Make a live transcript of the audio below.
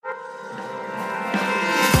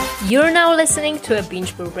You're now listening to a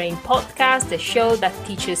Binge Brew Brain podcast, the show that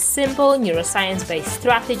teaches simple neuroscience-based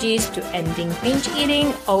strategies to ending binge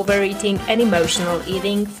eating, overeating, and emotional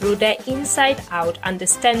eating through the inside-out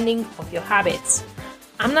understanding of your habits.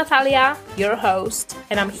 I'm Natalia, your host,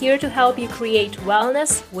 and I'm here to help you create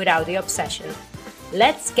wellness without the obsession.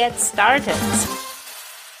 Let's get started.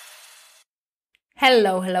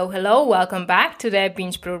 Hello. Welcome back to the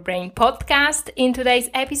Binge Brew Brain podcast. In today's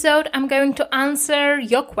episode, I'm going to answer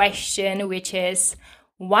your question, which is,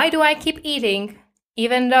 why do I keep eating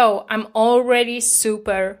even though I'm already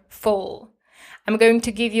super full? I'm going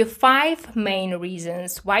to give you 5 main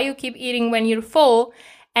reasons why you keep eating when you're full.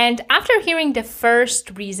 And after hearing the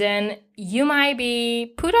first reason, you might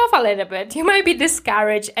be put off a little bit. You might be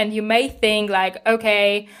discouraged and you may think like,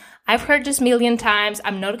 okay, I've heard this 1,000,000 times.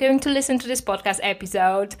 I'm not going to listen to this podcast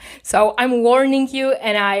episode. So I'm warning you,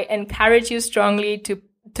 and I encourage you strongly to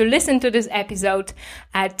listen to this episode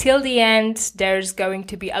till the end. There's going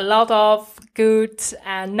to be a lot of good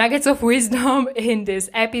nuggets of wisdom in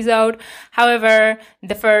this episode. However,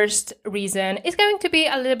 the first reason is going to be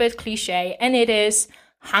a little bit cliche, and it is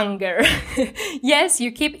hunger. Yes,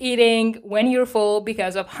 you keep eating when you're full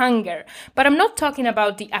because of hunger. But I'm not talking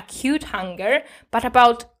about the acute hunger, but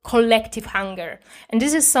about collective hunger. And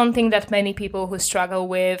this is something that many people who struggle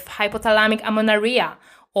with hypothalamic amenorrhea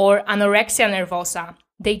or anorexia nervosa,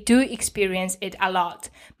 they do experience it a lot.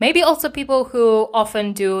 Maybe also people who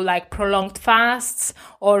often do like prolonged fasts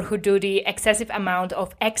or who do the excessive amount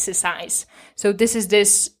of exercise. So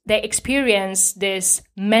they experience this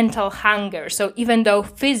mental hunger. So even though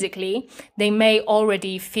physically they may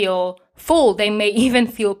already feel full, they may even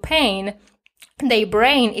feel pain, their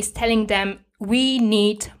brain is telling them, we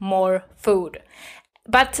need more food.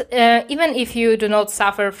 But even if you do not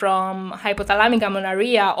suffer from hypothalamic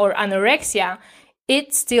amenorrhea or anorexia,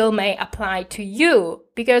 it still may apply to you,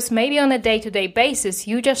 because maybe on a day-to-day basis,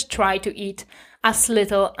 you just try to eat as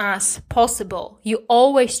little as possible. You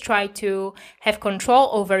always try to have control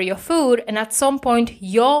over your food, and at some point,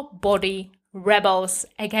 your body rebels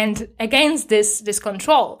against this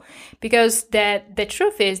control. Because the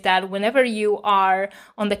truth is that whenever you are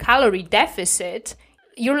on the calorie deficit,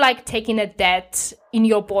 you're like taking a debt in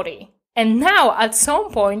your body. And now, at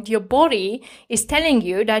some point, your body is telling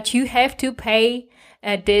you that you have to pay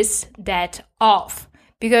this debt off,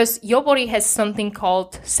 because your body has something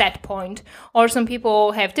called set point, or some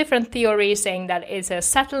people have different theories saying that it's a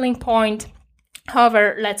settling point.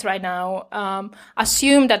 However, let's right now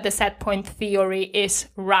assume that the set point theory is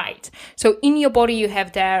right. So in your body, you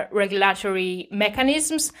have the regulatory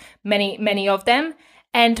mechanisms, many of them.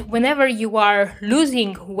 And whenever you are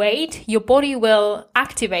losing weight, your body will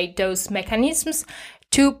activate those mechanisms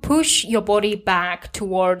to push your body back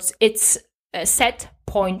towards its set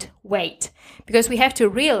point weight. Because we have to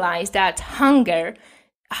realize that hunger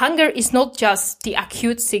is not just the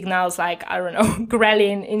acute signals like,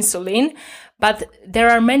 ghrelin, insulin, but there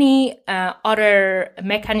are many other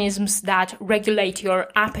mechanisms that regulate your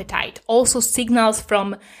appetite. Also signals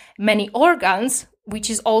from many organs, which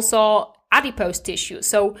is also adipose tissue.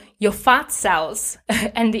 So your fat cells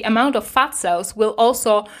and the amount of fat cells will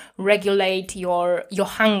also regulate your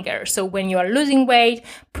hunger. So when you are losing weight,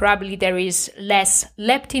 probably there is less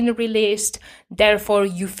leptin released. Therefore,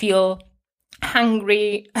 you feel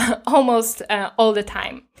hungry almost all the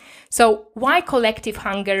time. So why collective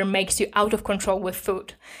hunger makes you out of control with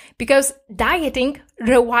food? Because dieting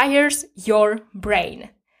rewires your brain.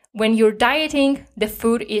 When you're dieting, the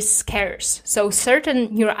food is scarce. So certain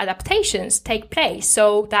neuroadaptations take place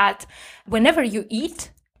so that whenever you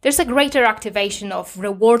eat, there's a greater activation of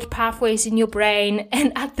reward pathways in your brain.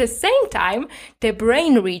 And at the same time, the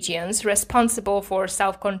brain regions responsible for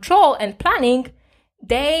self-control and planning,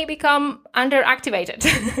 they become underactivated.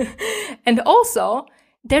 And also,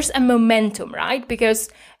 there's a momentum, right? Because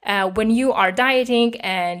when you are dieting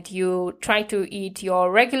and you try to eat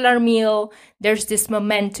your regular meal, there's this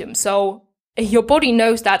momentum. So your body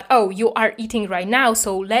knows that, oh, you are eating right now,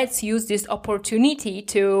 so let's use this opportunity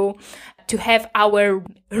to have our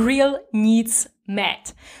real needs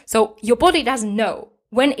met. So your body doesn't know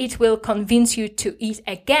when it will convince you to eat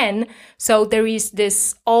again. So there is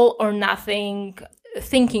this all or nothing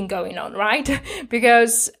thinking going on, right?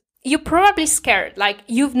 Because you're probably scared, like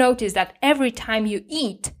you've noticed that every time you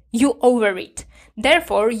eat, you overeat.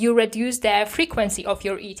 Therefore, you reduce the frequency of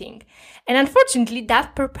your eating. And unfortunately,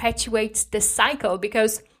 that perpetuates the cycle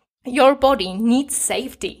because your body needs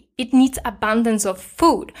safety. It needs abundance of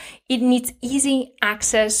food. It needs easy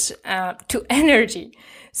access to energy.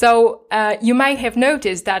 So you might have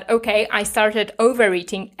noticed that, okay, I started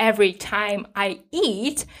overeating every time I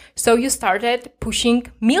eat. So you started pushing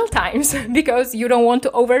meal times because you don't want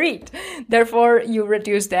to overeat. Therefore, you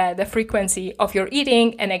reduce the frequency of your eating.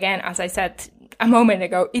 And again, as I said a moment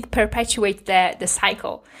ago, it perpetuates the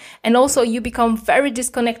cycle. And also you become very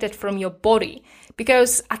disconnected from your body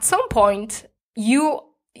because at some point you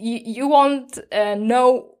won't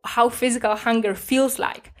know how physical hunger feels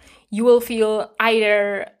like. You will feel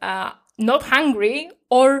either not hungry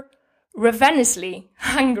or ravenously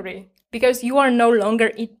hungry because you are no longer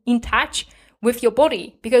in touch with your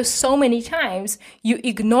body, because so many times you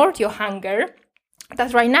ignored your hunger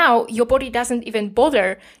that right now your body doesn't even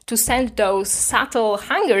bother to send those subtle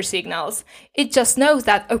hunger signals. It just knows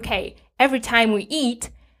that, okay, every time we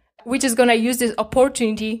eat, we're just going to use this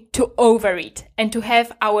opportunity to overeat and to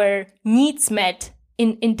have our needs met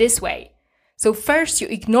in this way. So first you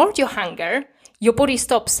ignored your hunger, your body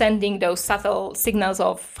stops sending those subtle signals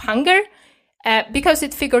of hunger because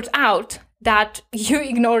it figured out that you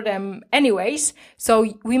ignore them anyways.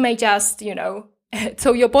 So we may just,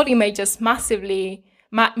 so your body may just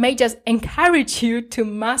may just encourage you to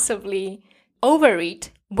massively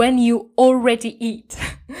overeat when you already eat.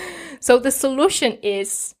 So the solution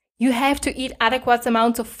is you have to eat adequate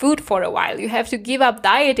amounts of food for a while. You have to give up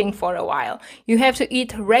dieting for a while. You have to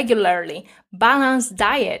eat regularly, balanced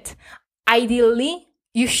diet. Ideally,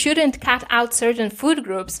 you shouldn't cut out certain food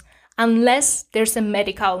groups unless there's a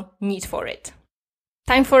medical need for it.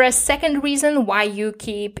 Time for a second reason why you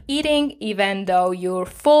keep eating even though you're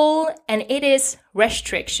full, and it is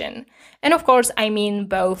restriction. And of course, I mean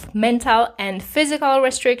both mental and physical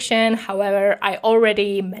restriction. However, I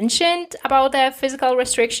already mentioned about the physical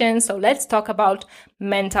restriction, so let's talk about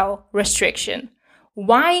mental restriction.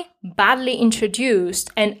 Why badly introduced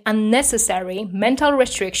and unnecessary mental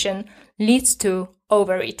restriction leads to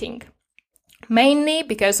overeating? Mainly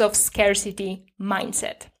because of scarcity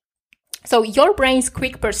mindset. So your brain's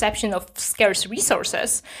quick perception of scarce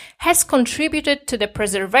resources has contributed to the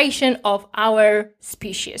preservation of our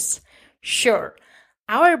species. Sure,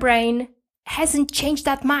 our brain hasn't changed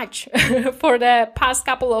that much for the past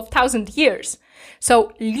couple of thousand years.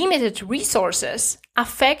 So limited resources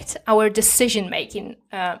affect our decision-making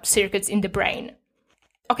circuits in the brain.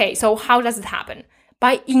 Okay, so how does it happen?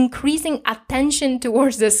 By increasing attention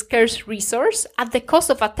towards the scarce resource at the cost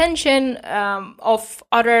of attention of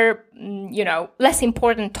other, less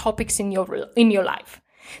important topics in your life.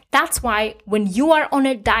 That's why when you are on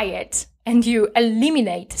a diet and you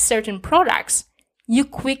eliminate certain products, you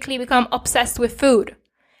quickly become obsessed with food.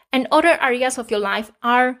 And other areas of your life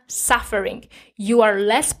are suffering. You are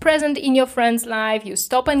less present in your friend's life, you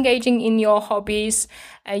stop engaging in your hobbies,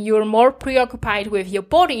 you're more preoccupied with your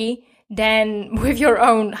body than with your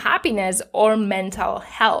own happiness or mental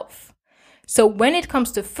health. So when it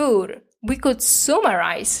comes to food, we could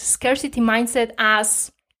summarize scarcity mindset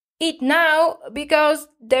as eat now because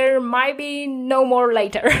there might be no more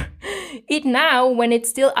later. Eat now when it's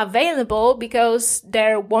still available because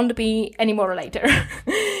there won't be any more later.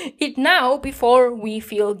 Eat now before we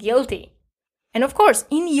feel guilty. And of course,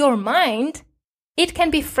 in your mind, it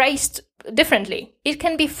can be phrased differently. It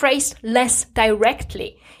can be phrased less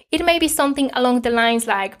directly. It may be something along the lines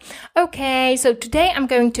like, okay, so today I'm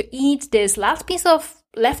going to eat this last piece of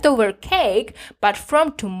leftover cake, but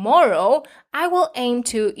from tomorrow I will aim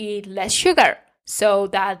to eat less sugar so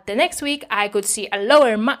that the next week I could see a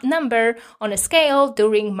lower number on a scale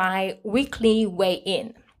during my weekly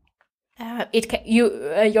weigh-in.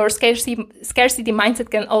 Your scarcity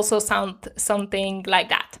mindset can also sound something like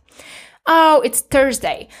that. Oh, it's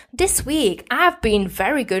Thursday. This week I've been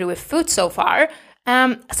very good with food so far.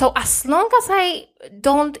 So as long as I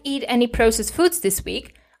don't eat any processed foods this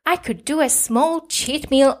week, I could do a small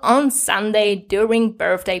cheat meal on Sunday during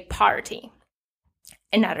birthday party.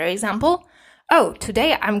 Another example. Oh,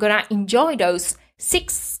 today I'm gonna enjoy those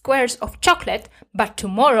 6 squares of chocolate, but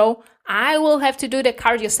tomorrow I will have to do the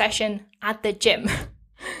cardio session at the gym.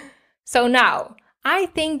 So now, I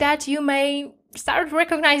think that you may start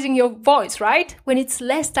recognizing your voice, right? When it's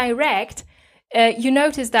less direct, you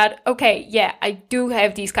notice that, okay, yeah, I do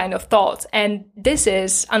have these kind of thoughts. And this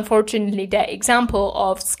is, unfortunately, the example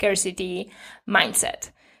of scarcity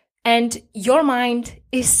mindset. And your mind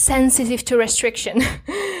is sensitive to restriction.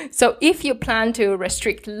 So if you plan to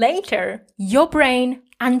restrict later, your brain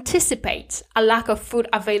anticipates a lack of food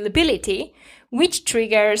availability, which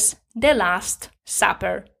triggers the Last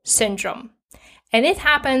Supper syndrome. And it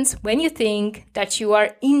happens when you think that you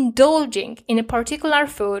are indulging in a particular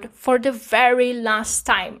food for the very last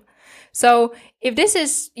time. So if this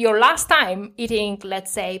is your last time eating,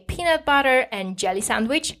 let's say, peanut butter and jelly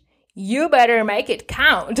sandwich, you better make it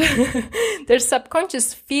count. There's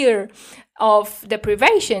subconscious fear of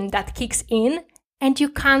deprivation that kicks in, and you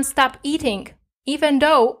can't stop eating, even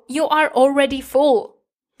though you are already full.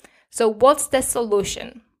 So what's the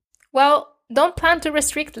solution? Well, don't plan to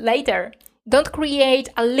restrict later. Don't create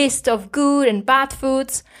a list of good and bad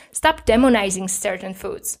foods. Stop demonizing certain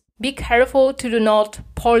foods. Be careful to do not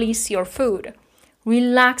police your food.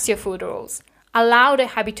 Relax your food rules. Allow the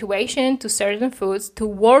habituation to certain foods to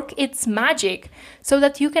work its magic so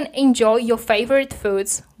that you can enjoy your favorite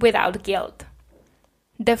foods without guilt.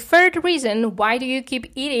 The third reason why do you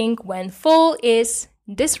keep eating when full is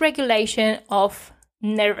dysregulation of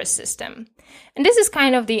nervous system. And this is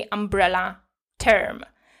kind of the umbrella term.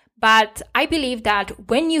 But I believe that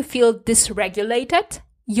when you feel dysregulated,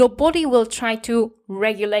 your body will try to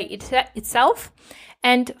regulate itself.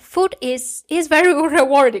 And food is very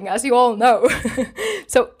rewarding, as you all know.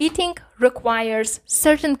 So eating requires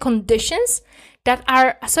certain conditions that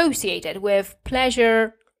are associated with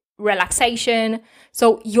pleasure, relaxation.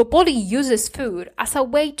 So your body uses food as a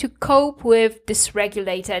way to cope with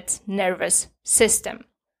dysregulated nervous system.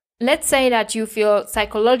 Let's say that you feel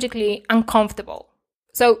psychologically uncomfortable.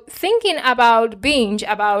 So thinking about binge,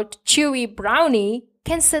 about chewy brownie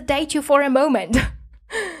can sedate you for a moment.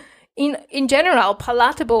 In general,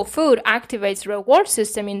 palatable food activates reward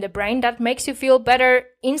system in the brain that makes you feel better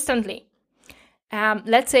instantly.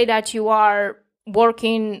 Let's say that you are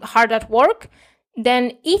working hard at work,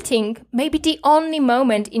 then eating may be the only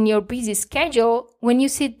moment in your busy schedule when you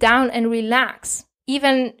sit down and relax,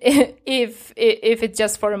 even if it's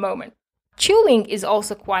just for a moment. Chewing is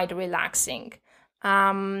also quite relaxing.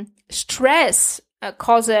 Stress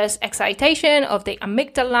causes excitation of the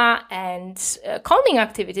amygdala, and calming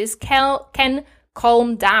activities can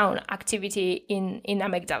calm down activity in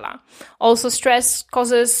amygdala. Also, stress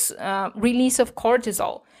causes release of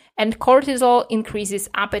cortisol, and cortisol increases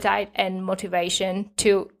appetite and motivation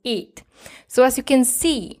to eat. So as you can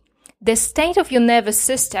see, the state of your nervous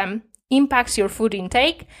system impacts your food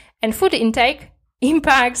intake, and food intake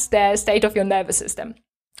impacts the state of your nervous system,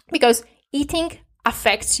 because eating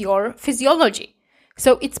affects your physiology.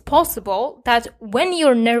 So it's possible that when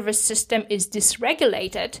your nervous system is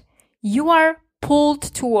dysregulated, you are pulled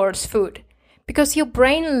towards food because your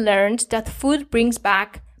brain learned that food brings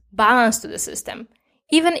back balance to the system,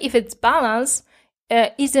 even if its balance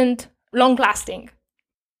isn't long-lasting.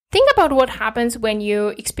 Think about what happens when you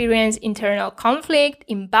experience internal conflict,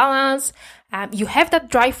 imbalance. You have that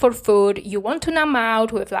drive for food. You want to numb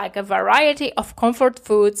out with like a variety of comfort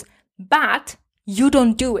foods, but you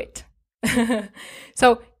don't do it.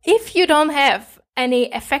 So if you don't have any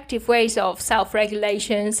effective ways of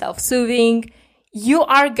self-regulation, self-soothing, you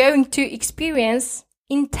are going to experience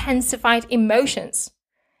intensified emotions.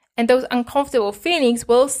 And those uncomfortable feelings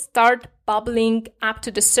will start bubbling up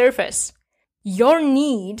to the surface. Your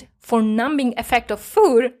need for numbing effect of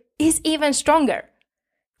food is even stronger.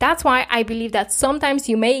 That's why I believe that sometimes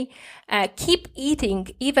you may keep eating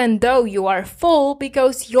even though you are full,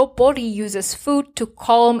 because your body uses food to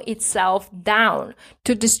calm itself down,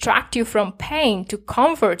 to distract you from pain, to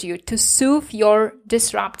comfort you, to soothe your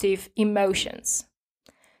disruptive emotions.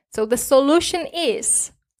 So the solution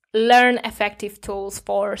is learn effective tools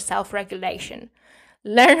for self-regulation.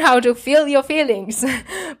 Learn how to feel your feelings.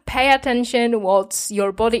 Pay attention what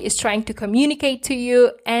your body is trying to communicate to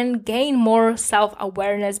you, and gain more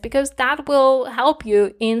self-awareness, because that will help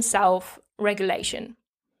you in self-regulation.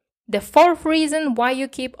 The fourth reason why you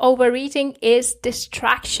keep overeating is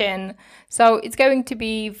distraction. So it's going to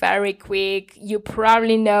be very quick. You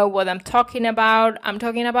probably know what I'm talking about. I'm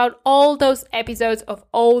talking about all those episodes of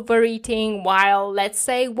overeating while, let's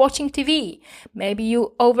say, watching TV. Maybe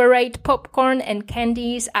you overate popcorn and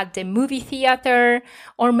candies at the movie theater,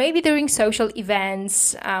 or maybe during social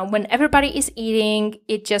events. When everybody is eating,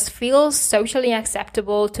 it just feels socially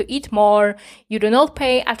acceptable to eat more. You do not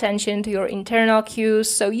pay attention to your internal cues,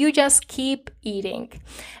 so you just keep eating.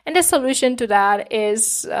 And the solution to that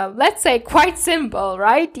is, let's say, quite simple,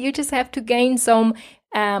 right? You just have to gain some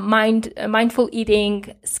mindful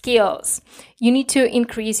eating skills. You need to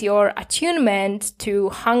increase your attunement to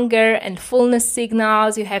hunger and fullness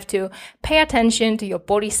signals. You have to pay attention to your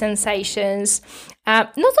body sensations,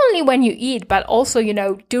 not only when you eat, but also,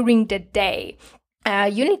 during the day.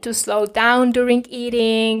 You need to slow down during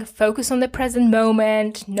eating, focus on the present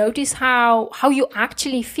moment, notice how you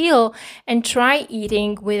actually feel, and try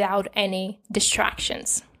eating without any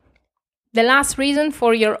distractions. The last reason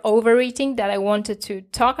for your overeating that I wanted to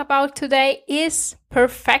talk about today is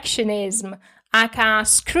perfectionism. aka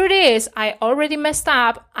screw this, I already messed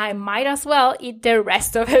up, I might as well eat the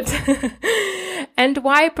rest of it. And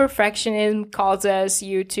why perfectionism causes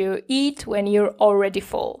you to eat when you're already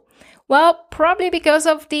full? Well, probably because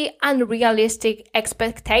of the unrealistic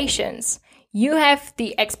expectations. You have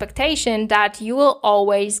the expectation that you will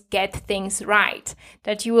always get things right,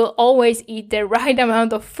 that you will always eat the right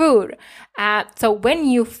amount of food. So when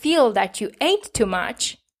you feel that you ate too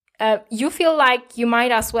much, you feel like you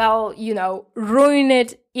might as well, ruin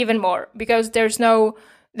it even more because there's no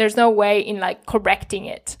way in like correcting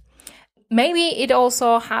it. Maybe it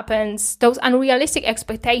also happens, those unrealistic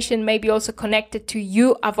expectations may be also connected to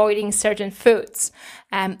you avoiding certain foods.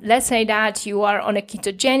 Let's say that you are on a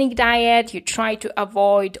ketogenic diet, you try to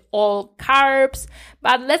avoid all carbs,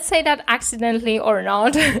 but let's say that accidentally or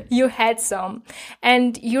not, you had some.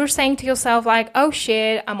 And you're saying to yourself like, oh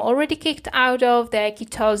shit, I'm already kicked out of the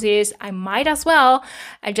ketosis. I might as well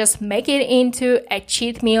just make it into a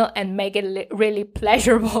cheat meal and make it really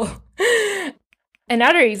pleasurable.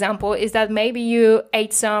 Another example is that maybe you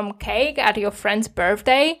ate some cake at your friend's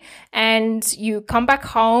birthday and you come back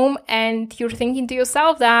home and you're thinking to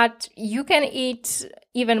yourself that you can eat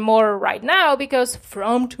even more right now because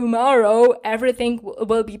from tomorrow everything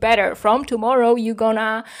will be better. From tomorrow you're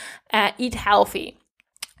gonna eat healthy.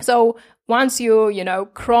 So once you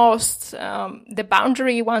crossed the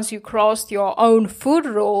boundary, once you crossed your own food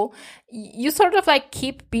rule, you sort of like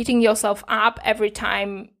keep beating yourself up every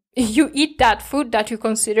time you eat that food that you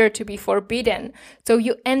consider to be forbidden. So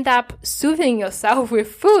you end up soothing yourself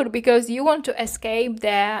with food because you want to escape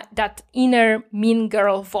that inner mean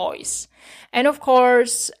girl voice. And of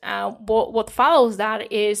course, what follows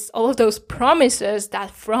that is all of those promises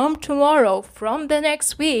that from tomorrow, from the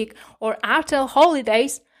next week, or after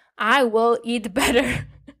holidays, I will eat better.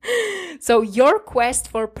 So your quest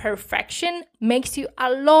for perfection makes you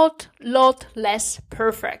a lot less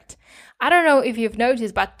perfect. I don't know if you've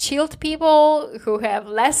noticed, but chilled people who have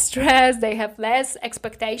less stress, they have less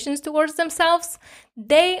expectations towards themselves,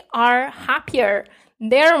 they are happier.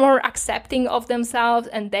 They're more accepting of themselves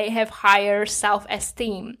and they have higher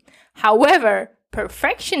self-esteem. However,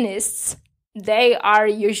 perfectionists, they are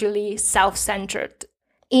usually self-centered,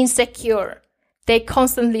 insecure. They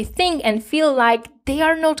constantly think and feel like they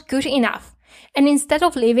are not good enough. And instead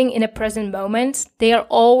of living in a present moment, they are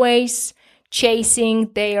always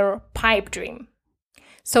chasing their pipe dream.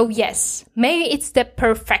 So yes, maybe it's the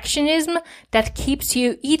perfectionism that keeps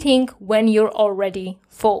you eating when you're already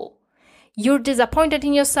full. You're disappointed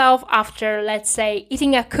in yourself after, let's say,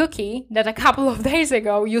 eating a cookie that a couple of days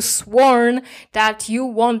ago you sworn that you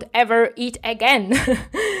won't ever eat again.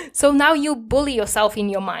 So now you bully yourself in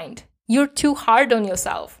your mind. You're too hard on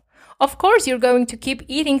yourself. Of course, you're going to keep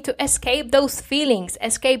eating to escape those feelings,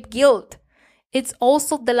 escape guilt. It's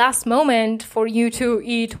also the last moment for you to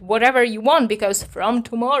eat whatever you want because from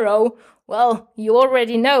tomorrow, well, you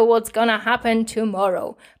already know what's gonna happen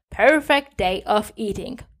tomorrow. Perfect day of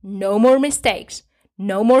eating. No more mistakes.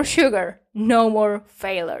 No more sugar. No more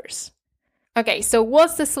failures. Okay, so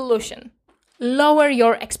what's the solution? Lower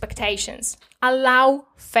your expectations. Allow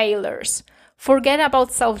failures. Forget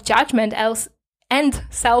about self-judgment and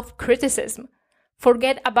self-criticism.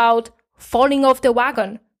 Forget about falling off the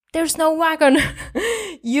wagon. There's no wagon.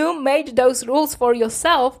 You made those rules for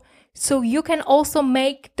yourself, so you can also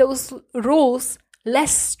make those rules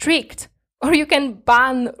less strict, or you can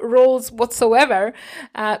ban rules whatsoever.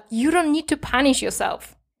 You don't need to punish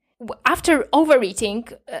yourself. After overeating,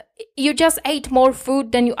 you just ate more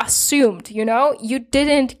food than you assumed, You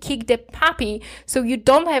didn't kick the puppy, so you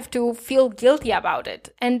don't have to feel guilty about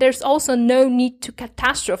it. And there's also no need to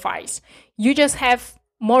catastrophize. You just have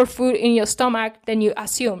more food in your stomach than you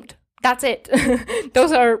assumed. That's it.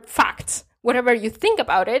 Those are facts. Whatever you think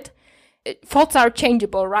about it, thoughts are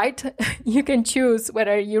changeable, right? You can choose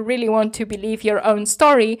whether you really want to believe your own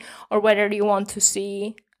story or whether you want to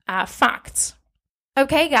see facts.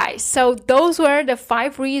 Okay, guys, so those were the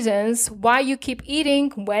 5 reasons why you keep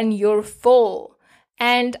eating when you're full.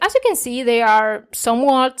 And as you can see, they are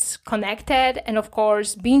somewhat connected. And of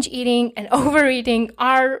course, binge eating and overeating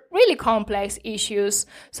are really complex issues.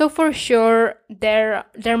 So for sure, there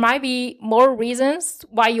might be more reasons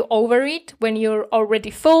why you overeat when you're already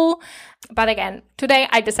full. But again, today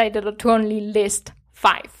I decided to only list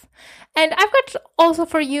 5. And I've got also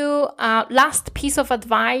for you a last piece of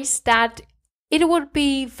advice that it would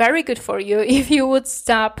be very good for you if you would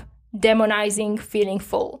stop demonizing feeling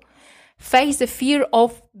full. Face the fear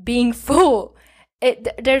of being full.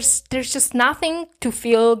 There's just nothing to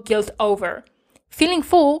feel guilt over. Feeling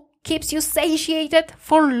full keeps you satiated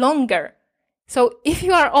for longer. So if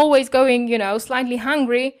you are always going, slightly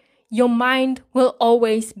hungry, your mind will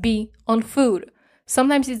always be on food.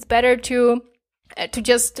 Sometimes it's better to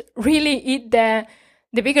just really eat the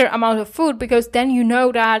bigger amount of food, because then you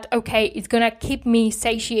know that, okay, it's gonna keep me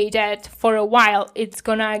satiated for a while. It's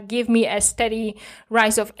gonna give me a steady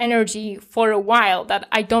rise of energy for a while, that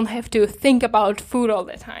I don't have to think about food all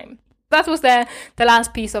the time. That was the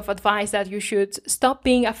last piece of advice, that you should stop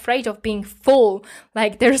being afraid of being full.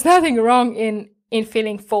 Like, there's nothing wrong in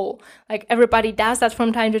feeling full. Like, everybody does that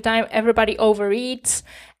from time to time. Everybody overeats,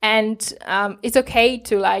 and it's okay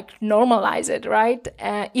to like normalize it, right?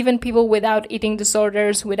 Even people without eating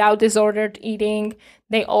disorders, without disordered eating,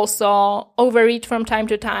 they also overeat from time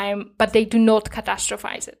to time, but they do not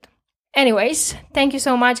catastrophize it. Anyways, thank you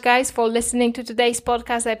so much, guys, for listening to today's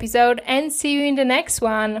podcast episode, and see you in the next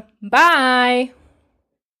one. Bye!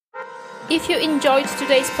 If you enjoyed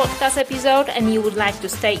today's podcast episode and you would like to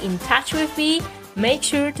stay in touch with me, make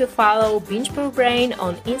sure to follow Binge Proof Brain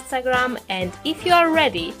on Instagram, and if you are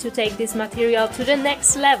ready to take this material to the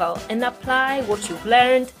next level and apply what you've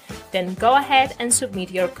learned, then go ahead and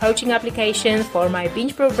submit your coaching application for my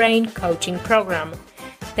Binge Proof Brain coaching program.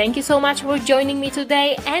 Thank you so much for joining me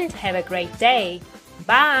today, and have a great day.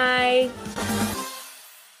 Bye!